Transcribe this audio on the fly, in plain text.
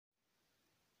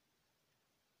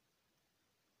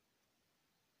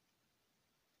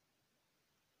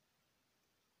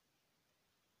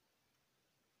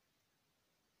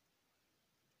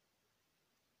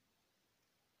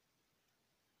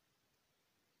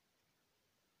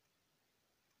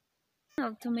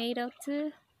Of tomato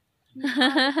too.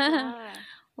 Cauliflower.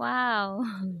 Wow.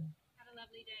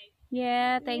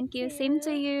 Yeah, thank you. Same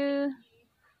to you.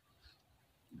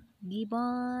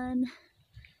 Gibbon.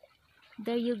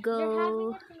 There you They're having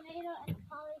go. a tomato and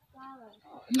cauliflower.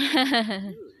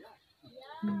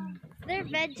 Hmm. They're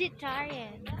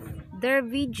vegetarians. They're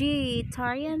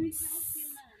vegetarians.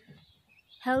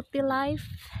 Healthy life.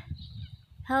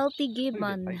 Healthy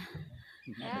gibbon.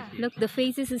 Yeah. Look, the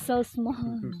faces is so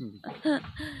small.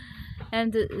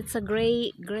 And it's a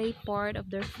gray part of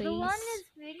their The one face. is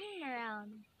spinning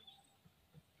around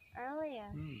earlier.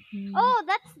 Hmm. Oh,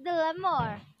 that's the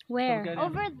lemur. Where?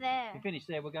 Over there. We finished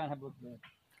there. We're going to have a look there.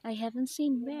 I haven't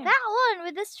seen where. That one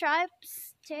with the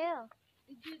stripes tail.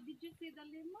 Did you see the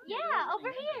lemon? Yeah, over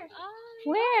here.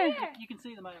 Where? You can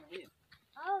see them over here.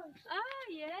 Oh,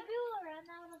 Yeah. maybe we'll run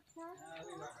out of time.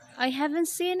 I haven't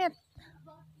seen it.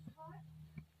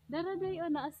 Dara dayo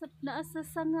naasa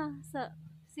sanga sa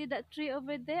see that tree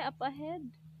over there up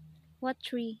ahead. What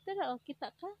tree? Dara kita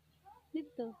ka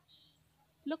dito.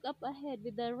 Look up ahead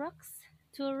with the rocks,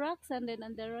 two rocks and then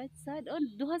on the right side. Oh,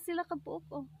 duha sila ka buok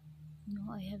oh.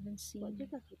 No, I haven't seen. Di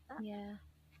ka kita. Yeah.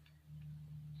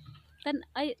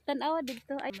 Tanawa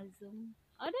dito ay zoom.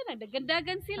 Oh, na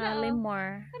nagdagandagan sila. Oh.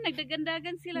 Lemur.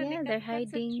 Nagdagandagan sila. Yeah, they're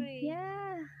hiding.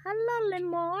 Yeah. Hello,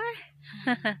 lemur.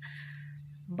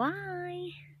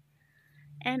 Bye.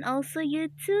 And also you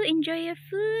too, enjoy your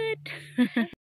food.